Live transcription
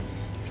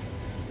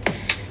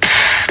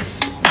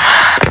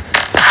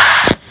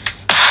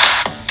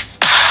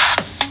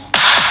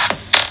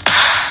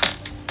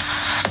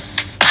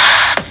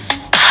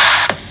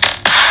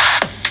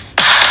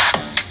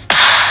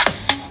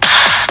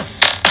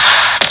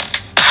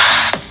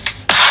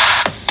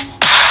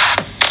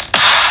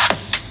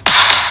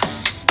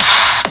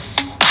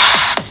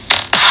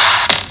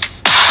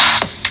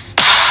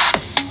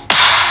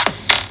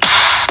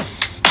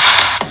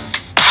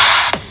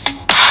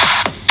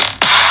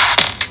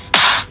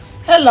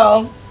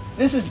Hello,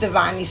 this is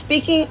Divinely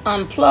Speaking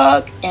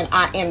Unplugged, and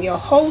I am your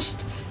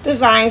host,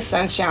 Divine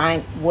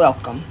Sunshine.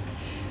 Welcome.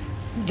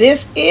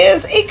 This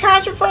is a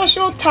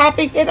controversial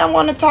topic that I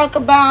want to talk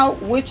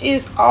about, which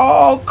is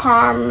all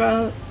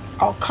karma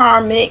or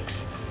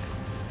karmics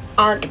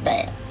aren't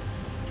bad.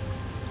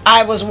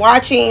 I was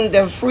watching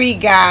the Free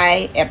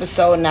Guy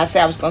episode, and I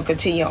said I was going to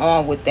continue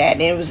on with that.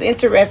 And it was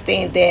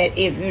interesting that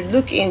if you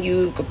look and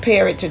you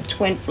compare it to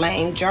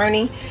Twinflame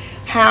journey,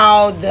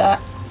 how the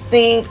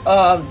thing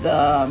of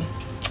the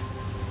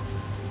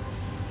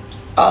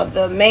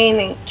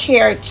main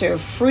character,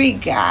 Free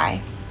Guy,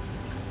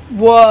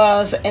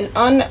 was an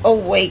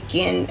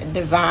unawakened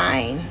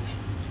divine,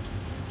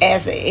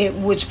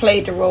 which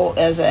played the role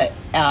as a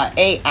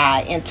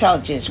AI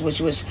intelligence, which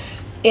was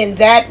in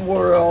that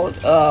world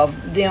of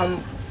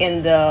them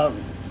in the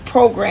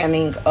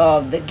programming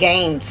of the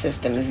game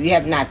system. If you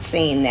have not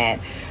seen that,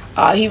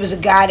 he was a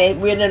guy that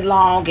went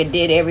along and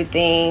did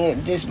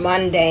everything just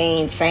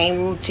mundane, same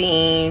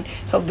routine,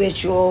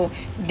 habitual,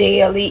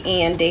 daily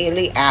in,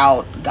 daily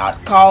out.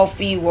 Got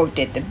coffee, worked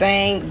at the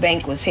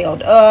bank was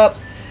held up.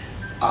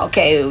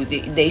 Okay,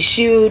 they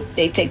shoot,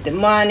 they take the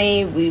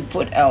money,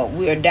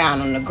 we're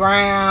down on the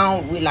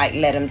ground, we let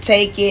them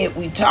take it,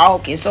 we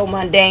talk. It's so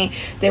mundane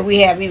that we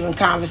have even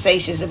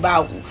conversations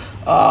about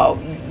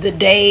the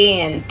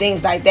day and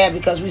things like that,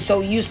 because we're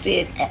so used to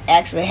it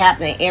actually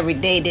happening every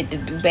day that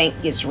the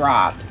bank gets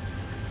robbed.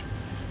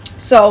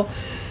 So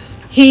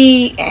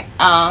he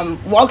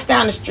walks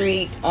down the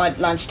street at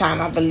lunchtime,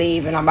 I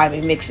believe, and I might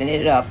be mixing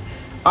it up,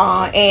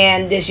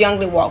 and this young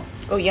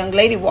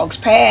lady walks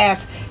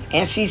past,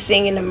 and she's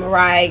singing the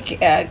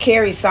Mariah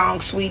Carey song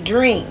 "Sweet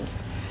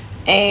Dreams"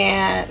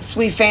 and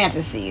 "Sweet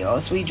Fantasy" or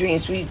 "Sweet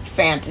Dreams, Sweet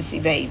Fantasy,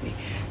 Baby."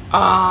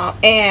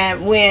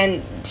 And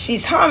when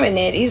she's humming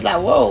it, he's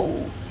like,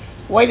 "Whoa,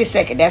 wait a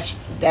second! That's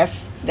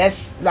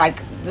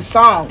like the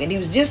song." And he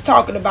was just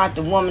talking about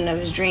the woman of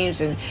his dreams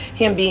and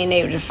him being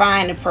able to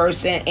find a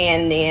person.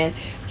 And then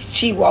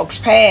she walks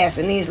past,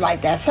 and he's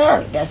like, "That's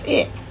her. That's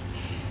it."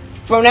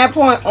 From that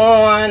point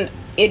on,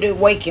 it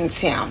awakens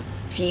him.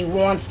 He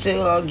wants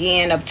to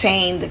again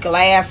obtain the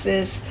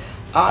glasses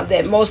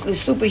that mostly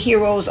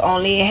superheroes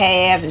only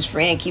have. His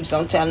friend keeps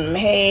on telling him,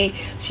 "Hey,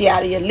 she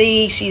out of your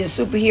league. She a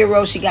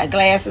superhero. She got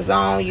glasses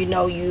on. You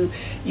know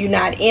you're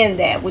not in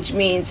that," which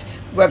means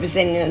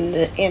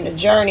representing in the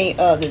journey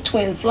of the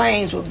twin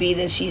flames would be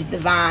that she's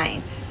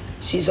divine.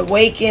 She's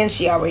awakened.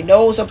 She already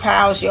knows her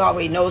power. She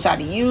already knows how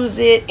to use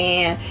it.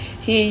 And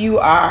here you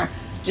are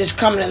just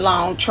coming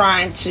along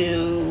trying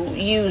to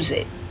use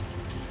it.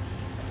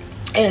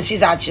 And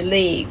she's out your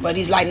league. But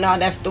he's like, "No,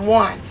 that's the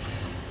one."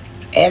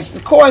 As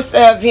the course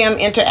of him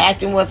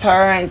interacting with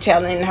her and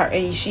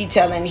she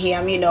telling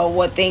him,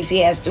 what things he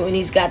has to do, and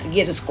he's got to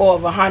get a score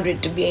of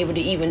 100 to be able to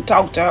even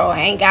talk to her or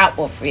hang out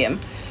with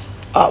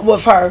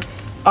her.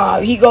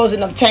 He goes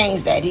and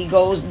obtains that. He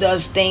goes,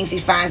 does things. He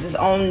finds his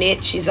own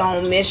niche, his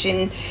own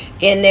mission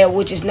in there,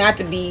 which is not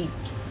to be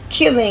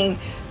killing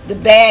the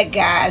bad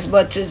guys,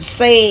 but to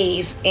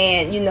save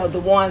and the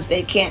ones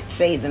that can't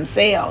save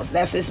themselves.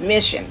 That's his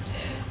mission.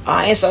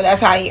 And so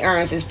that's how he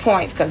earns his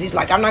points, because he's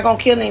like, "I'm not going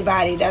to kill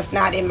anybody. That's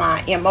not in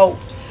my MO.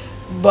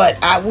 But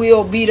I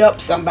will beat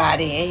up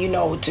somebody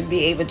and, to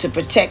be able to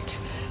protect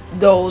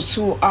those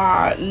who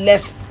are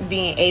less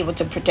being able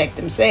to protect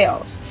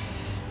themselves."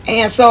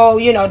 And so,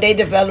 they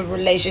develop a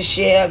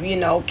relationship,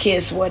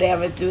 kiss,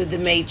 whatever, through the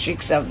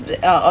matrix of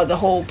the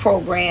whole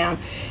program.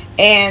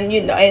 And,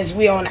 as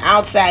we're on the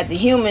outside, the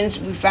humans,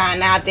 we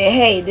find out that,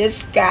 hey,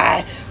 this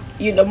guy,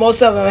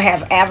 most of them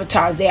have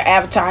avatars. Their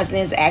avatars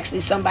is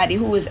actually somebody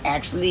who is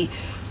actually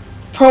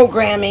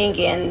programming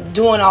and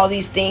doing all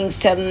these things,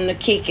 telling them to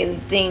kick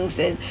and things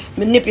and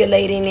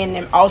manipulating and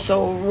then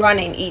also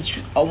running each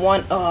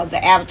one of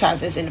the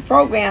avatars that's in the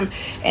program.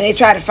 And they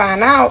try to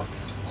find out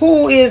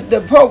who is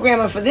the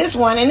programmer for this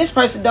one, and this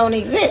person don't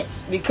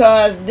exist,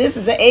 because this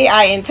is an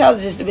AI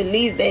intelligence that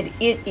believes that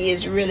it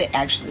is really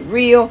actually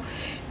real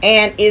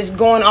and is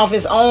going off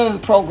his own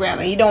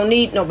programming. He don't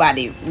need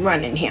nobody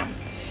running him.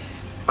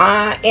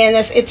 And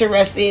that's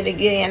interesting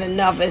again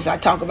enough, as I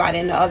talk about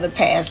in the other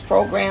past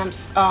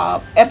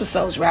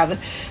episodes rather,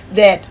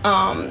 that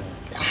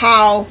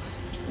how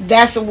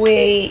that's the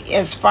way,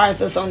 as far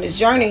as us on this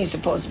journey is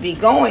supposed to be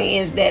going,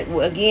 is that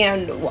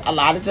again, a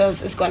lot of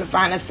us is going to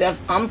find ourselves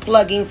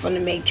unplugging from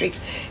the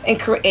matrix and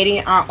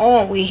creating our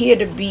own. We're here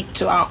to beat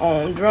to our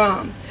own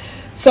drum.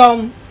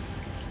 So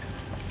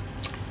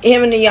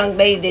him and the young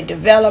lady, they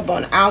develop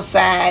on the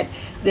outside.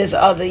 There's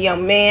other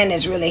young man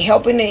that's really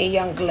helping the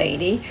young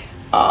lady.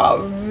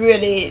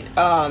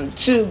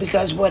 Too,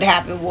 because what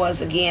happened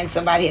was, again,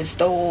 somebody had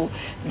stole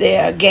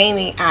their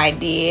gaming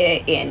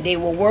idea, and they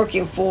were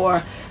working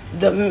for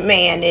the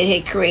man that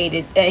had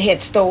created,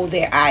 had stole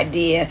their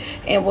idea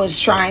and was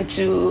trying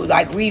to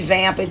like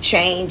revamp and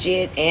change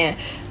it. And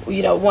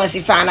once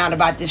he found out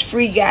about this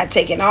free guy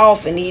taking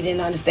off, and he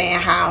didn't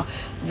understand how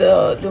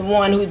the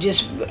one who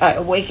just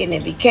awakened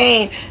it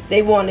became,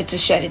 they wanted to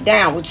shut it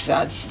down, which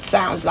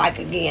sounds like,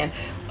 again,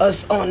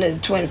 us on the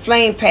twin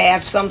flame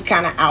path. Some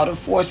kind of outer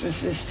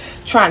forces is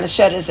trying to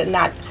shut us and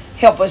not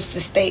help us to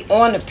stay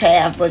on the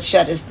path, but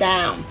shut us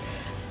down.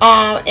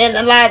 And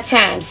a lot of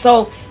times,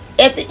 so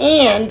at the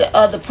end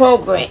of the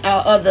program,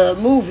 of the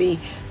movie,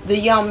 the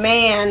young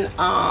man,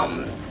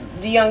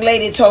 the young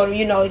lady told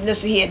him,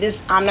 listen here,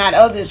 I'm not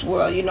of this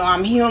world.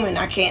 I'm human.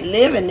 I can't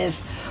live in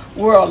this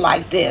world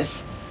like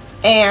this.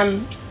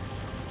 And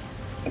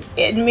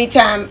in the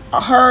meantime,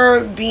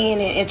 her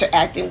being and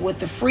interacting with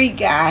the free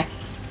guy,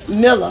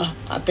 Mila,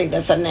 I think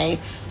that's her name,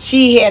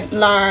 she had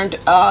learned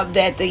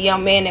that the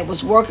young man that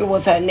was working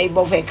with her, and they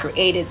both had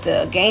created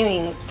the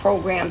gaming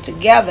program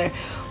together,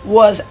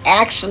 was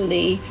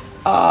actually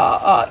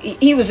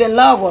he was in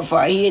love with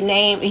her.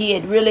 He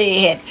had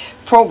really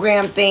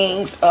programmed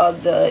things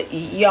of the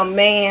young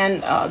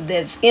man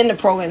that's in the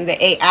program,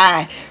 the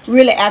AI,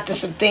 really after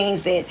some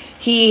things that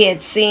he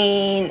had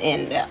seen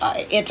and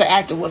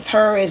interacted with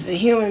her as a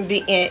human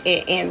being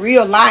in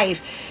real life,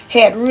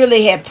 had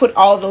put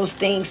all those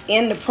things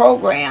in the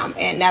program.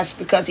 And that's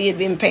because he had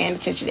been paying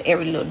attention to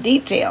every little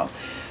detail.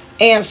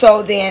 And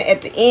so then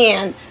at the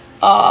end,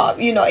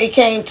 it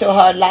came to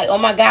her like, oh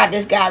my God,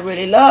 this guy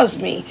really loves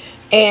me.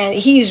 And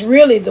he's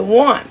really the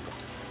one.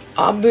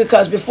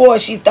 Because before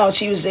she thought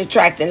she was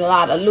attracting a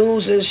lot of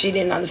losers. She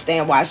didn't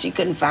understand why she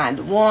couldn't find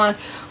the one.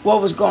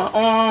 What was going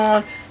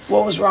on?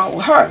 What was wrong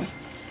with her?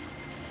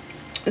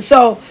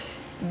 So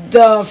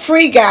the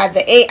free guy,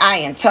 the AI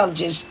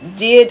intelligence,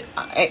 did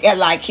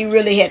like he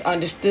really had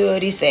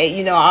understood. He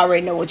said, I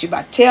already know what you're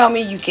about to tell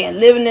me. You can't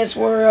live in this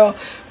world.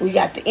 We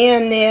got to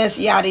end this.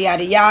 Yada,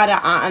 yada, yada.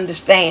 I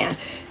understand.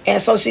 And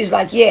so she's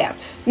like, yeah.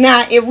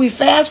 Now, if we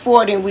fast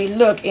forward and we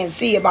look and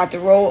see about the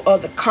role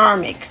of the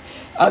karmic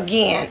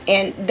again,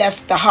 and that's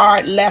the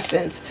hard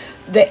lessons,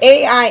 the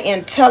AI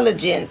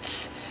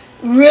intelligence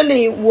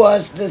really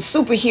was the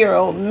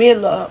superhero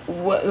Mila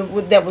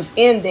that was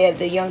in there,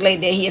 the young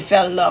lady that he had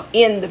fell in love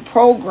in the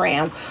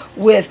program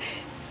with,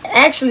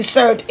 actually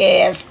served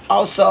as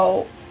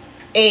also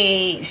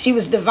she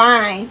was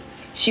divine.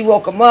 She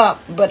woke him up,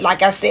 but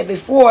like I said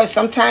before,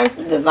 sometimes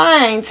the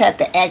divines have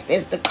to act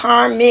as the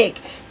karmic,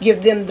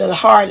 give them the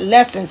hard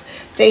lessons.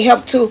 They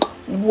help to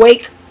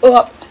wake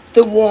up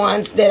the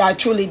ones that are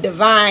truly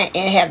divine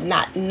and have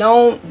not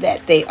known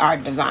that they are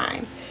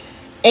divine.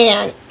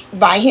 And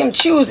by him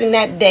choosing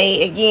that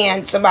day,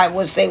 again, somebody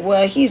would say,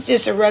 well, he's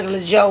just a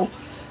regular Joe.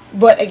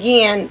 But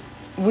again,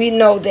 we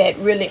know that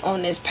really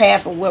on this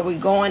path of where we're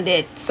going,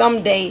 that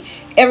someday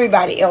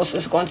everybody else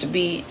is going to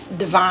be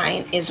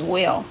divine as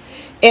well.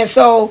 And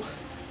so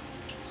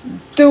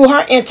through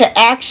her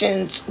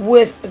interactions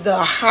with the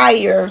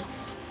higher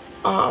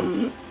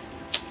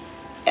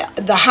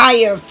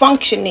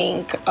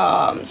functioning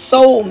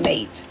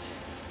soulmate,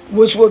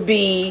 which would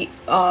be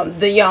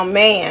the young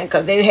man,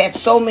 because they had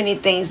so many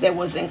things that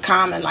was in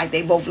common. Like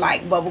they both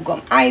like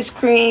bubblegum ice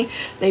cream.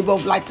 They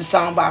both liked the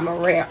song by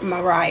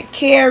Mariah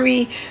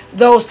Carey.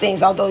 Those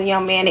things, although the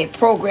young man had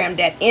programmed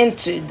that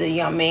into the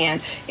young man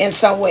in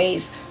some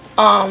ways,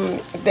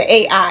 the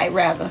AI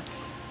rather,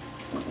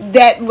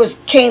 that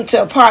came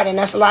to a part. And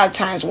that's a lot of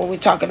times when we're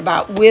talking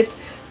about with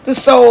the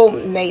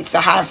soulmates,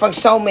 the higher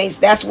function soulmates,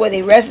 that's where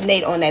they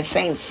resonate on that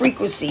same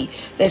frequency,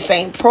 that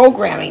same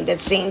programming that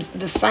seems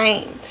the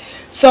same.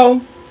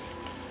 So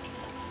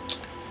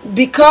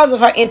because of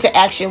her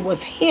interaction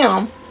with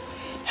him,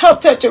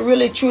 helped her to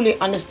really truly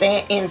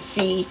understand and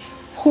see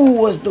who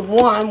was the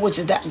one, which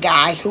is that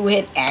guy who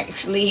had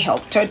actually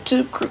helped her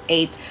to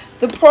create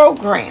the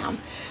program.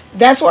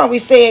 That's why we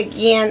say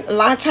again, a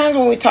lot of times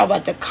when we talk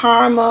about the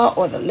karma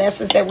or the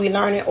lessons that we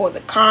learn, or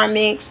the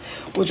karmics,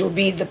 which will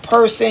be the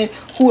person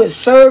who is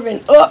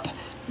serving up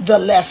the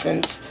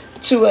lessons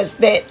to us,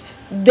 that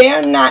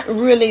they're not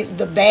really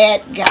the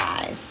bad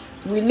guys.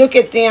 We look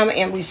at them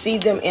and we see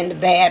them in the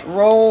bad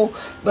role,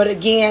 but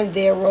again,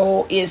 their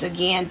role is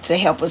again to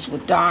help us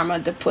with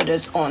Dharma, to put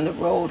us on the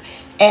road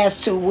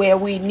as to where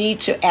we need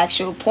to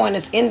actually point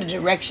us in the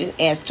direction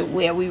as to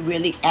where we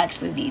really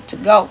actually need to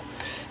go.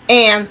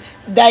 And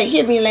that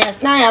hit me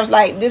last night. I was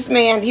like, this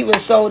man, he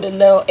was so, the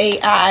little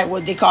AI,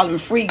 what they call him,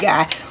 free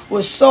guy,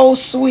 was so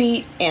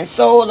sweet and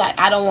so like,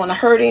 I don't want to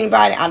hurt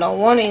anybody. I don't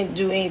want to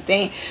do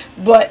anything.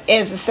 But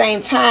at the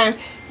same time,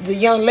 the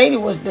young lady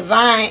was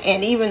divine,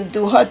 and even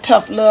through her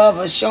tough love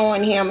of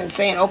showing him and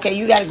saying, okay,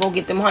 you got to go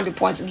get them 100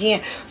 points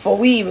again before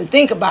we even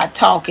think about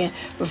talking,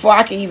 before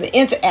I can even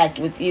interact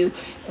with you.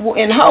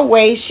 In her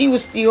way, she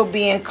was still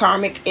being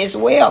karmic as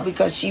well,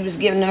 because she was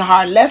giving a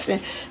hard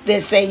lesson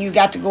that say you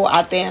got to go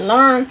out there and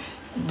learn,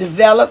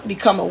 develop,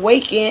 become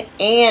awakened,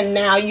 and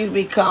now you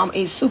become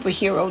a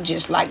superhero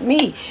just like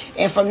me.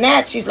 And from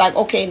that, she's like,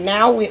 okay,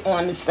 now we're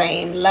on the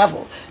same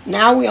level.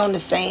 Now we're on the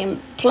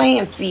same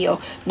playing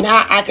field.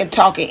 Now I can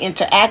talk and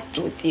interact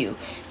with you.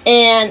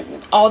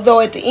 And although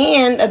at the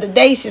end of the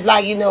day, she's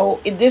like,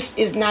 this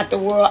is not the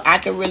world I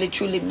can really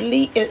truly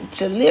believe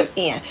to live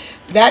in.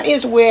 That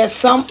is where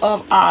some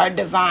of our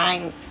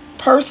divine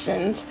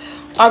persons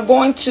are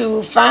going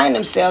to find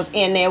themselves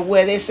in there,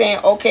 where they're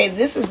saying, okay,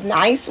 this is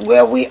nice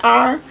where we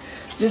are.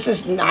 This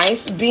is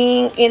nice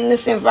being in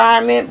this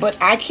environment, but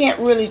I can't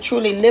really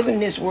truly live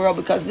in this world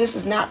because this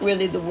is not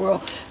really the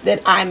world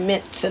that I'm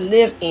meant to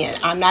live in.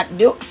 I'm not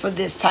built for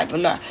this type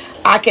of life.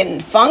 I can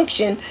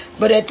function,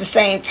 but at the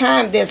same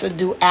time, there's a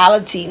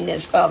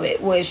dualityness of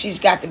it, where she's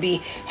got to be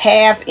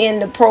half in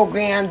the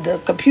program, the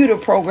computer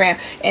program,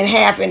 and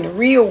half in the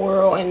real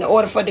world. And in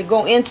order for her to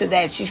go into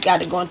that, she's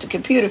got to go into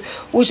computer,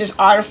 which is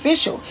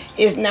artificial.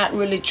 It's not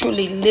really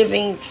truly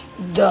living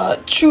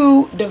the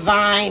true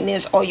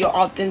divineness or your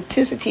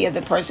authenticity of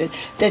the person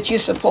that you're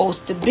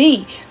supposed to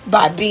be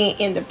by being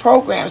in the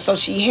program. So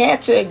she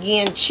had to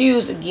again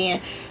choose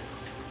again,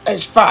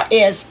 as far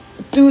as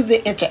through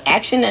the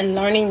interaction and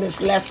learning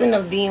this lesson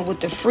of being with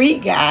the free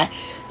guy,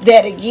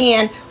 that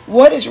again,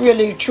 what is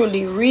really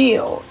truly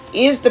real?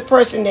 Is the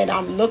person that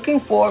I'm looking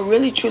for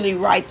really truly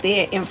right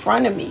there in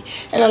front of me?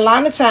 And a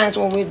lot of times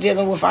when we're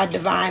dealing with our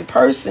divine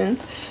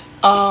persons,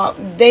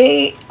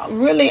 they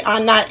really are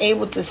not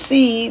able to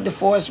see the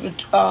forest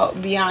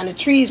beyond the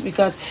trees,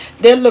 because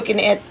they're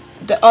looking at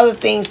the other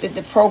things, that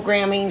the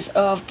programmings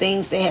of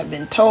things they have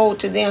been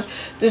told to them.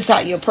 This is how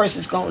your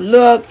person's going to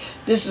look.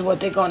 This is what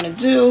they're going to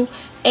do.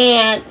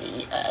 And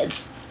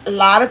a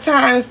lot of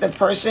times the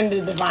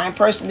divine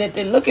person that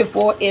they're looking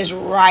for is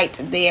right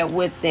there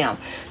with them.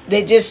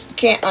 They just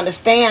can't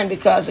understand,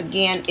 because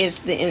again, it's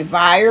the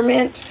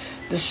environment,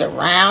 the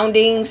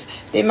surroundings.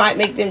 They might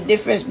make them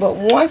difference, but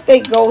once they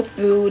go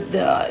through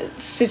the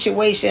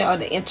situation or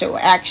the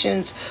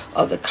interactions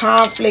of the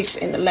conflicts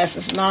and the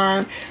lessons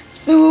learned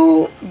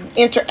through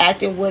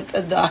interacting with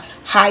the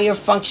higher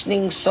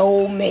functioning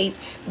soulmate,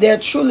 they'll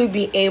truly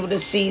be able to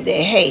see that,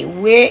 hey,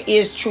 where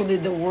is truly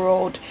the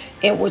world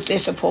in which they're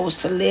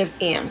supposed to live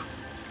in.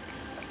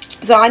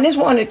 So I just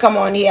wanted to come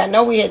on here. I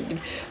know we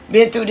had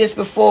been through this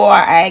before.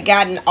 I had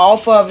gotten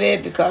off of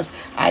it because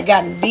I had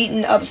gotten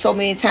beaten up so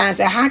many times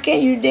that how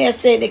can you dare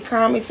say that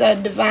karmics are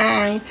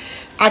divine?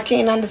 I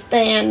can't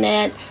understand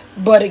that.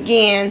 But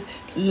again,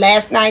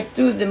 last night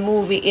through the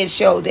movie, it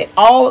showed that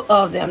all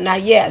of them, now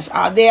yes,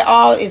 they're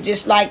all, it's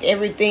just like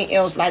everything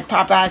else, like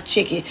Popeye's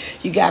chicken.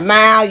 You got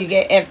mild, you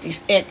get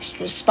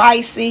extra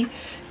spicy,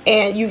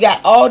 and you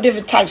got all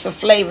different types of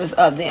flavors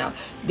of them.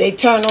 They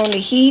turn on the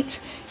heat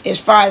as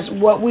far as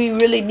what we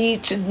really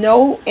need to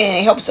know, and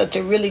it helps us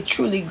to really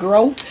truly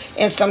grow.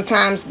 And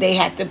sometimes they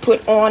have to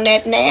put on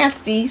that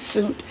nasty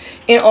suit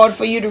in order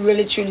for you to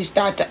really truly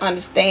start to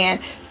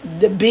understand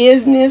the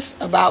business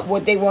about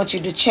what they want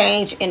you to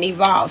change and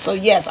evolve. So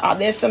yes, are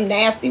there some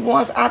nasty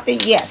ones out there?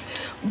 Yes.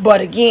 But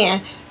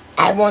again,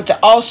 I want to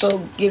also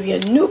give you a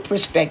new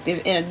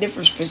perspective and a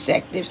different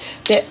perspective,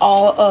 that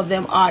all of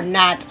them are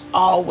not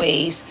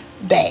always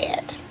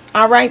bad.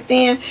 All right,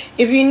 then,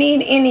 if you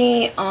need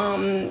any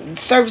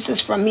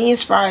services from me,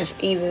 as far as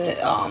either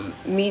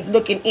me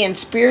looking in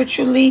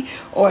spiritually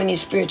or any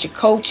spiritual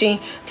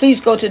coaching, please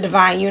go to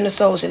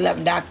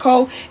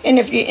divineUnisouls11.co. And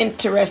if you're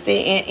interested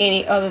in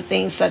any other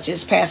things, such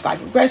as past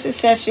life regression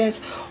sessions,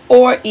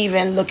 or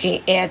even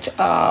looking at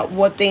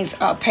what things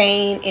are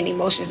pain and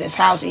emotions that's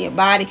housed in your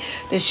body,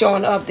 that's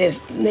showing up, that's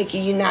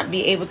making you not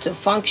be able to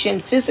function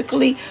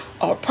physically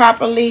or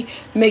properly,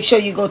 make sure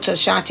you go to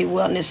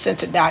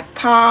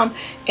AshantiWellnessCenter.com,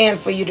 and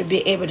for you to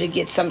be able to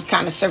get some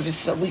kind of services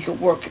so we could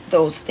work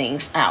those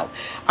things out.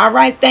 All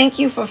right, thank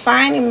you for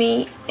finding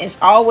me as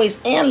always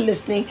and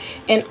listening,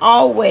 and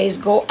always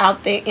go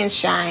out there and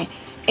shine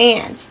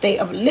and stay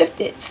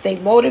uplifted, stay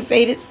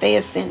motivated, stay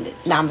ascended.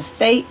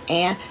 Namaste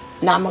and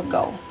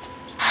Namago.